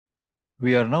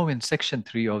We are now in section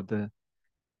 3 of the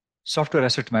Software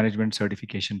Asset Management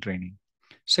Certification Training.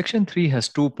 Section 3 has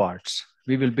two parts.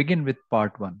 We will begin with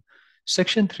part 1.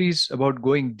 Section 3 is about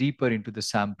going deeper into the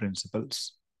SAM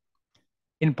principles.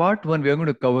 In part 1, we are going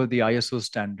to cover the ISO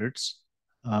standards,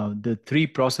 the 3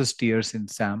 process tiers in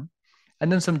SAM,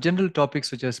 and then some general topics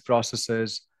such as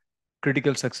processes,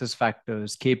 critical success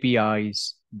factors,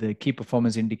 KPIs, the key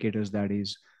performance indicators, that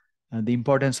is, the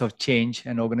importance of change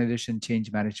and organization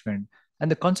change management, and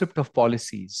the concept of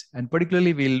policies. And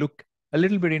particularly, we'll look a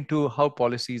little bit into how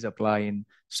policies apply in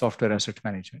software asset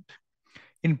management.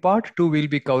 In part 2, we'll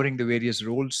be covering the various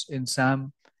roles in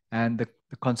SAM and the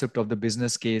concept of the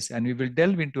business case, and we will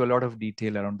delve into a lot of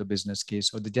detail around the business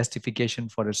case or the justification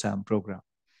for a SAM program.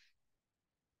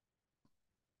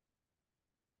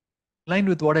 In line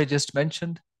with what I just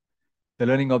mentioned, the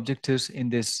learning objectives in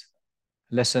this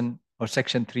lesson or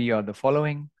section 3 are the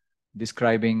following: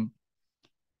 describing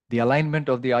the alignment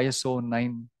of the ISO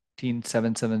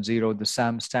 19770, the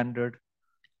SAM standard,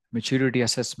 maturity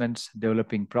assessments,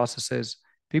 developing processes,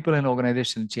 people and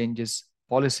organization changes,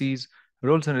 policies,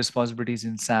 roles and responsibilities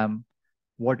in SAM,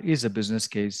 what is a business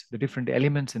case, the different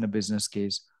elements in a business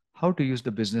case, how to use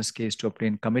the business case to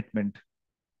obtain commitment,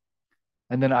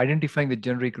 and then identifying the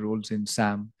generic roles in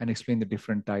SAM and explain the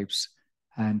different types.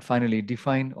 And finally,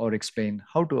 define or explain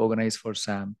how to organize for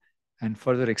SAM and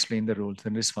further explain the roles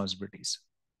and responsibilities.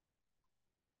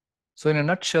 So in a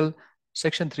nutshell,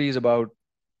 section 3 is about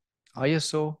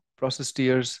ISO, process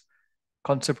tiers,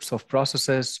 concepts of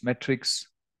processes, metrics,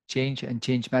 change and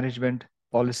change management,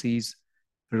 policies,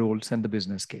 roles, and the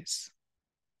business case.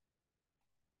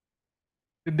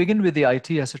 We begin with the IT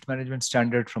asset management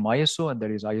standard from ISO, and that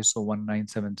is ISO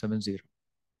 19770.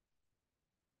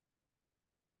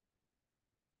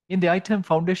 In the ITAM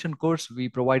Foundation course, we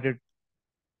provided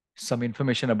some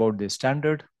information about this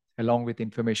standard, along with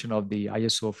information of the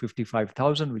ISO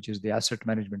 55000, which is the asset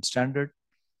management standard.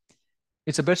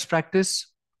 It's a best practice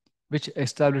which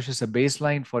establishes a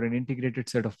baseline for an integrated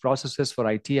set of processes for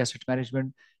IT asset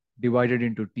management divided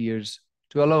into tiers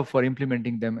to allow for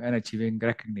implementing them and achieving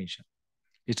recognition.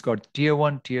 It's got tier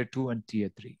 1, tier 2, and tier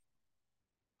 3.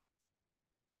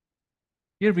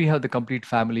 Here we have the complete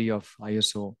family of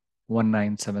ISO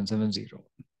 19770.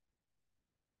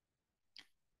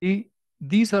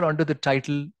 These are under the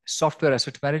title Software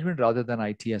Asset Management rather than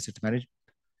IT Asset Management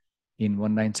in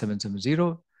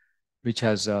 19770, which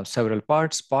has several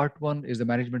parts. Part 1 is the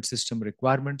management system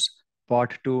requirements.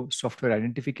 Part 2, software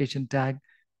identification tag.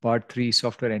 Part 3,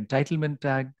 software entitlement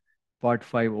tag. Part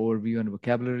 5, overview and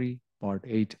vocabulary. Part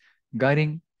 8,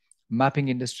 guiding, mapping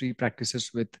industry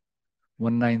practices with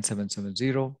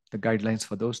 19770, the guidelines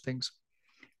for those things.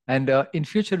 And in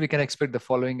future, we can expect the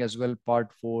following as well: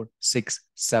 Part 4, 6,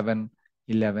 7,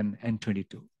 11, and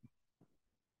 22.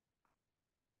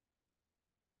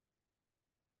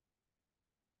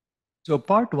 So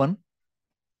part 1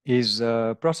 is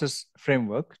a process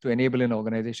framework to enable an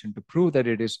organization to prove that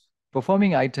it is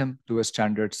performing item to a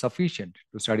standard sufficient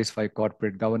to satisfy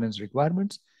corporate governance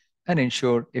requirements and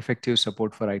ensure effective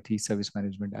support for IT service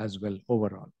management as well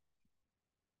overall.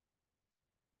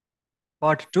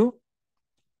 Part 2,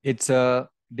 it's a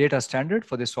data standard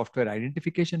for the software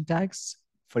identification tags.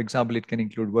 For example, it can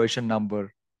include version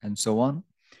number and so on.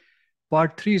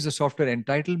 Part 3 is the software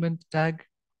entitlement tag,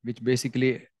 which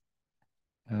basically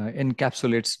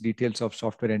encapsulates details of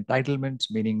software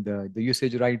entitlements, meaning the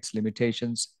usage rights,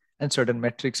 limitations, and certain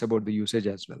metrics about the usage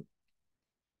as well.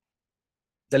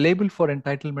 The label for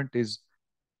entitlement is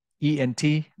ENT.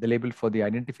 The label for the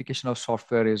identification of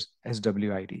software is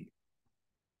SWID.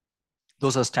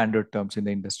 Those are standard terms in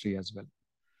the industry as well.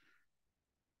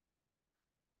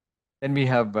 Then we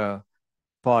have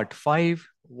part 5,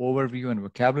 overview and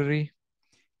vocabulary,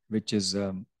 which is,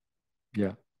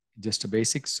 just the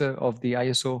basics of the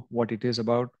ISO, what it is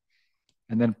about.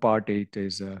 And then part 8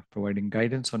 is providing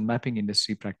guidance on mapping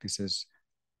industry practices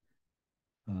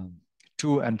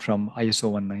to and from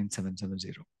ISO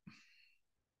 19770.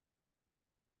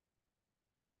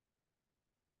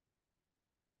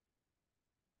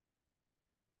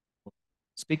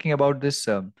 Speaking about this,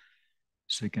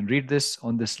 so you can read this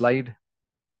on this slide.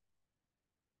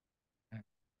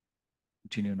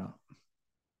 Continue now.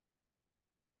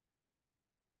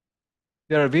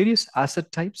 There are various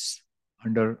asset types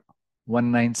under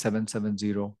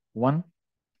 19770-1.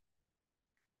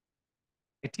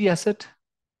 IT asset,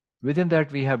 within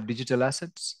that we have digital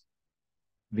assets,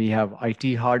 we have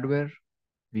IT hardware,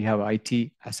 we have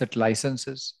IT asset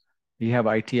licenses, we have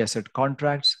IT asset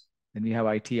contracts, then we have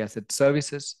IT asset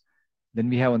services. Then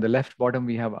we have on the left bottom,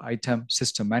 we have ITAM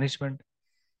system management.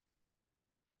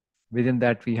 Within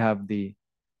that, we have the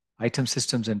item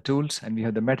systems and tools, and we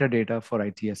have the metadata for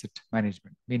IT asset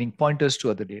management, meaning pointers to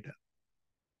other data.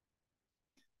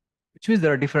 Which means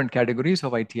there are different categories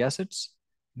of IT assets.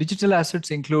 Digital assets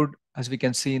include, as we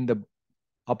can see in the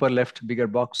upper left bigger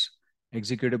box,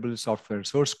 executable software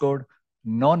source code,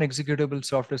 non-executable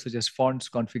software such as fonts,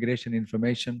 configuration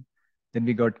information. Then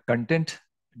we got content,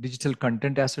 digital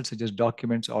content assets such as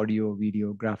documents, audio,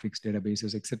 video, graphics,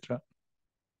 databases, etc.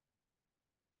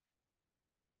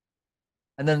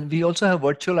 And then we also have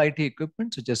virtual IT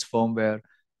equipment such as firmware,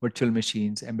 virtual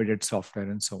machines, embedded software,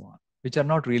 and so on, which are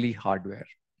not really hardware.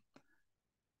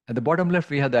 At the bottom left,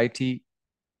 we have the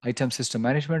item system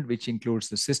management, which includes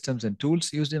the systems and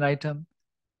tools used in item,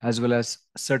 as well as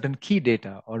certain key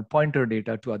data or pointer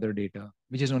data to other data,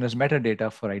 which is known as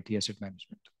metadata for IT asset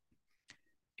management.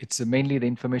 It's mainly the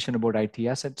information about IT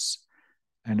assets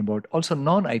and about also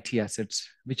non-IT assets,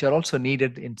 which are also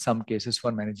needed in some cases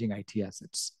for managing IT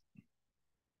assets.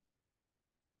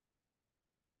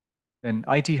 Then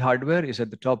IT hardware is at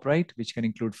the top right, which can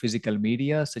include physical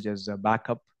media, such as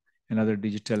backup and other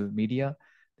digital media.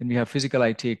 Then we have physical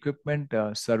IT equipment,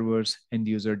 servers, end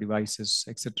user devices,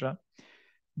 etc.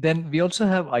 Then we also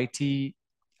have IT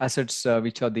assets,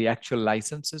 which are the actual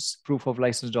licenses, proof of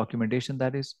license documentation,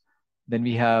 that is. Then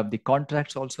we have the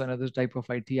contracts, also another type of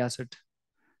IT asset.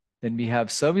 Then we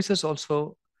have services,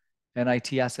 also an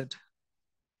IT asset.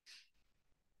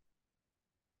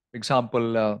 For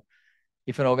example,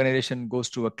 if an organization goes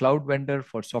to a cloud vendor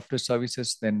for software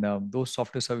services, then those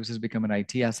software services become an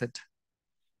IT asset.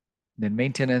 Then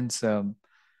maintenance,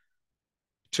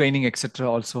 training, etc.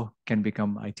 also can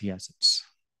become IT assets.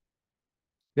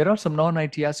 There are some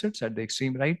non-IT assets at the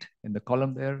extreme right in the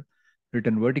column there,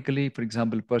 written vertically, for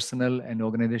example, personnel and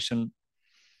organizational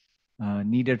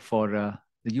needed for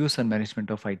the use and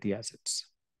management of IT assets.